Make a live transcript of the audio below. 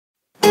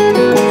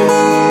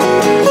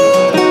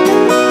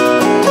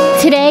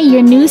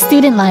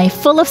student life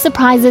full of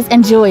surprises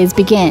and joys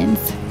begins.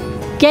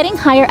 Getting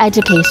higher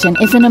education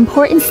is an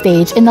important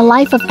stage in the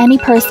life of any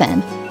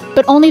person,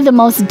 but only the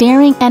most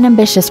daring and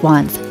ambitious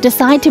ones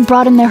decide to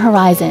broaden their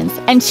horizons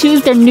and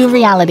choose their new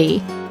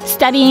reality,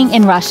 studying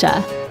in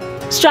Russia.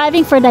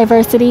 Striving for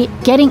diversity,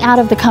 getting out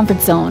of the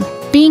comfort zone,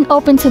 being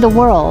open to the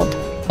world,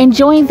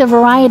 enjoying the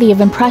variety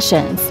of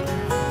impressions,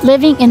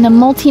 living in the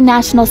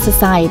multinational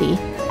society,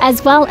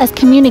 as well as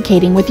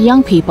communicating with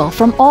young people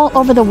from all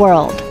over the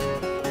world.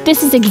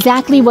 This is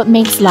exactly what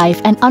makes life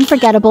an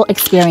unforgettable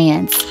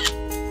experience.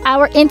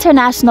 Our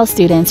international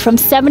students from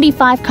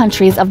 75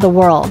 countries of the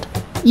world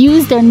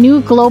use their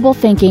new global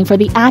thinking for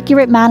the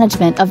accurate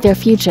management of their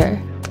future.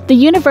 The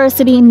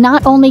university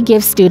not only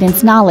gives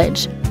students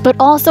knowledge, but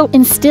also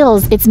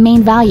instills its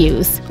main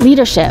values: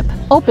 leadership,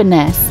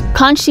 openness,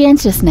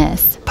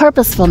 conscientiousness,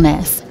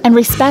 purposefulness, and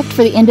respect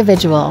for the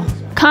individual.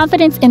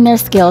 Confidence in their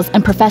skills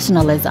and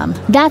professionalism.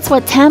 That's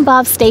what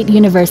Tambov State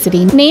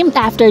University, named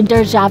after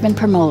Derzhavin,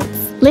 promotes.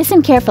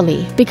 Listen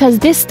carefully, because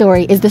this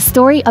story is the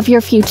story of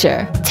your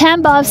future.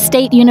 Tambov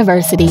State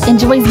University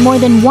enjoys more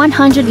than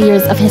 100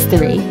 years of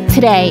history.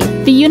 Today,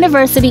 the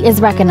university is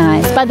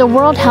recognized by the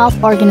World Health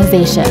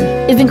Organization,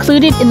 is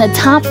included in the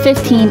top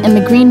 15 in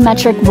the Green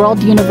Metric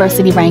World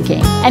University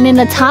Ranking, and in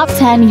the top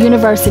 10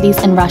 universities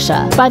in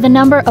Russia by the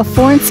number of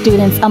foreign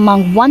students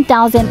among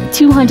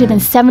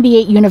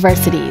 1,278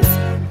 universities.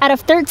 Out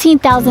of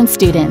 13,000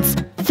 students,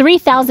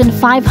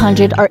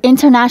 3,500 are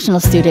international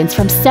students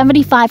from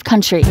 75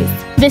 countries.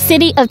 The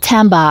city of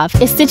Tambov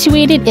is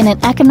situated in an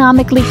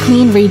economically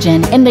clean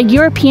region in the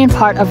European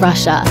part of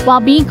Russia,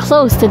 while being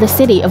close to the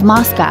city of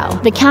Moscow,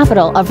 the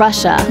capital of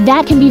Russia,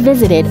 that can be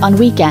visited on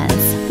weekends.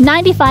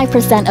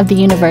 95% of the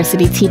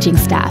university teaching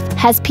staff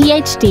has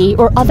PhD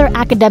or other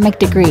academic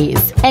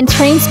degrees and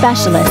trained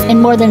specialists in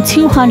more than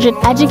 200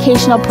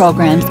 educational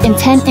programs in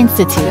 10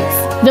 institutes.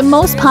 The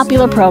most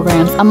popular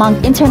programs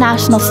among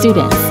international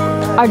students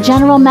are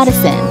general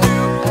medicine,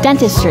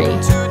 dentistry,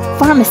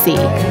 pharmacy,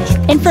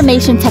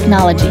 information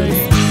technologies,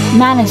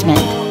 management,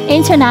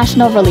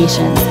 international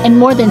relations, and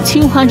more than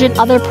 200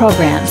 other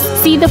programs.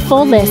 See the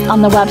full list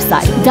on the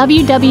website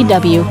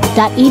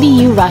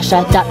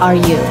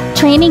www.edurussia.ru.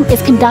 Training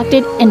is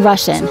conducted in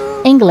Russian,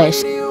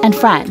 English, and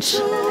French.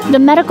 The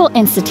medical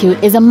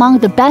institute is among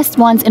the best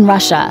ones in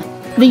Russia.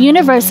 The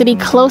university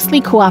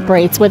closely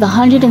cooperates with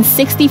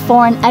 160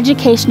 foreign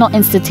educational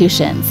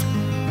institutions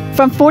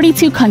from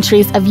 42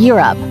 countries of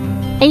Europe,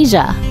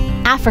 Asia,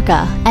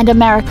 Africa, and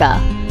America,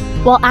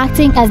 while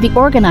acting as the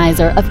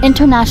organizer of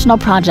international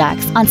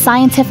projects on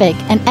scientific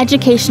and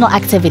educational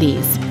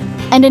activities,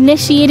 and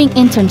initiating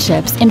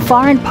internships in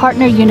foreign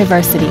partner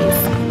universities.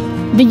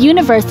 The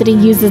university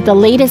uses the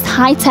latest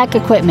high-tech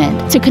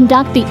equipment to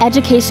conduct the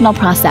educational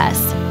process.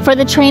 For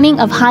the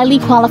training of highly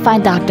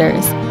qualified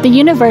doctors, the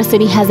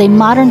university has a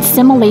modern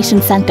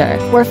simulation center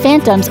where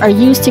phantoms are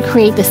used to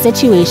create the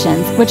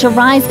situations which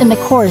arise in the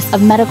course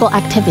of medical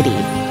activity.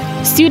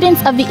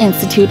 Students of the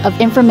Institute of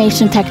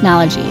Information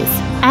Technologies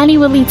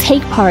annually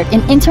take part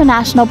in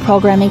international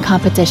programming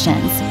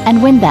competitions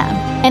and win them.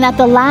 And at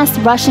the last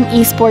Russian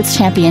Esports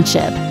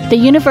Championship, the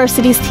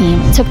university's team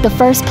took the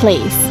first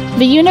place.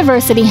 The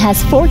university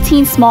has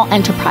 14 small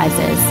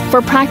enterprises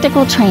for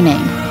practical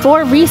training,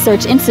 4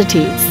 research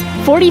institutes,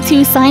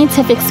 42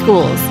 scientific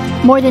schools,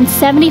 more than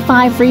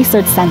 75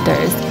 research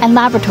centers and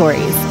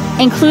laboratories,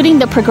 including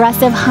the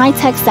Progressive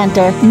High-Tech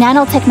Center,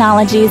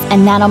 Nanotechnologies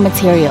and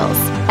Nanomaterials,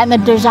 and the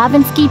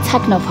Derzhavinsky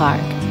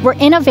Technopark, where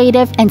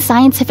innovative and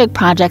scientific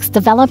projects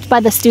developed by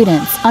the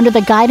students under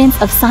the guidance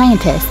of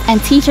scientists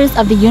and teachers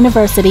of the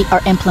university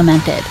are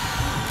implemented.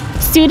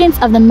 Students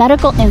of the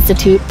Medical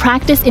Institute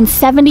practice in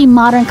 70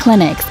 modern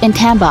clinics in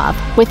Tambov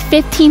with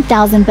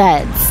 15,000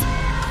 beds.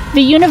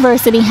 The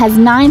university has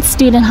 9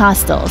 student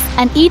hostels,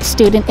 and each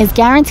student is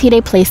guaranteed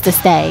a place to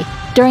stay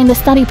during the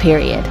study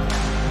period.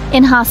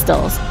 In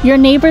hostels, your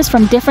neighbors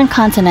from different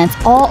continents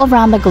all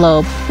around the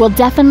globe will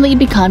definitely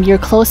become your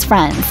close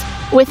friends,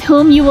 with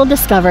whom you will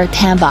discover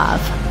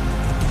Tambov.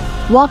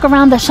 Walk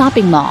around the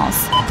shopping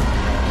malls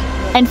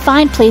and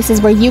find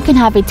places where you can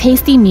have a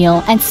tasty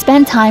meal and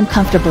spend time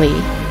comfortably.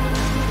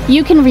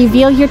 You can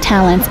reveal your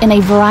talents in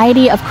a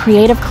variety of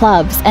creative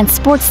clubs and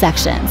sports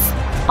sections.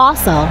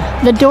 Also,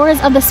 the doors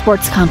of the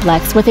sports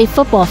complex with a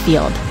football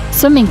field,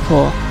 swimming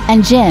pool,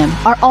 and gym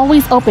are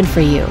always open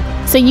for you,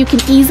 so you can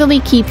easily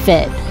keep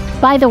fit.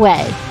 By the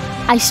way,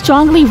 I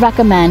strongly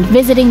recommend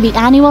visiting the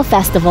annual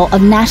Festival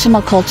of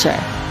National Culture,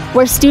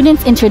 where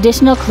students in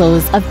traditional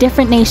clothes of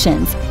different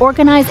nations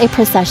organize a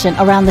procession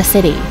around the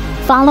city,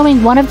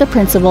 following one of the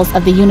principles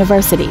of the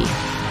university: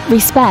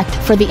 respect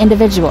for the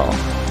individual.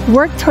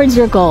 Work towards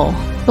your goal,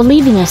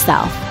 believe in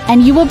yourself,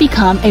 and you will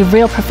become a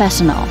real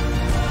professional.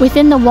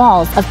 Within the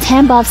walls of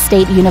Tambov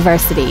State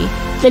University,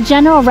 the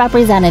general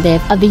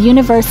representative of the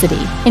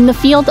university in the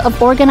field of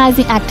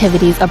organizing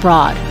activities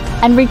abroad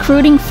and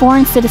recruiting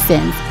foreign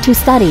citizens to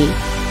study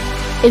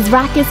is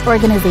RACUS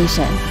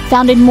organization,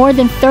 founded more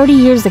than 30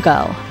 years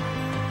ago.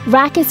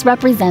 RACUS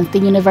represents the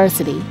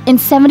university in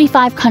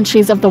 75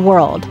 countries of the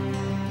world.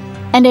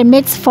 and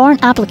admits foreign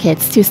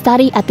applicants to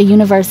study at the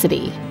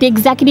university. The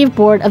executive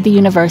board of the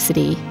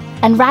university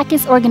and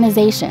RACUS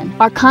organization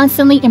are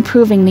constantly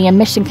improving the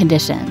admission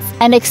conditions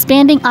and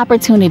expanding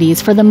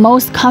opportunities for the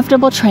most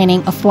comfortable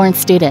training of foreign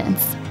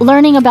students.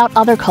 Learning about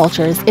other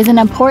cultures is an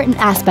important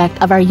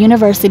aspect of our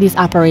university's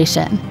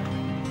operation.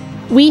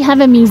 We have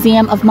a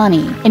museum of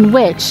money in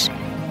which...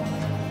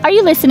 Are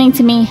you listening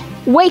to me?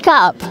 Wake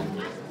up!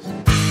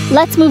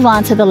 Let's move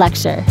on to the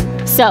lecture.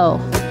 So,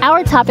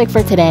 our topic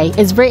for today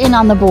is written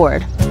on the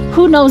board.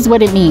 Who knows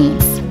what it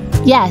means?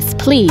 Yes,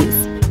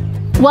 please.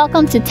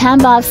 Welcome to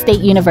Tambov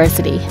State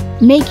University.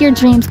 Make your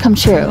dreams come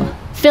true.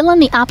 Fill in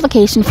the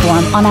application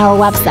form on our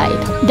website,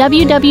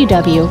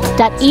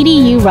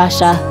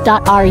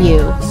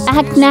 www.edurussia.ru.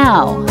 Act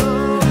now!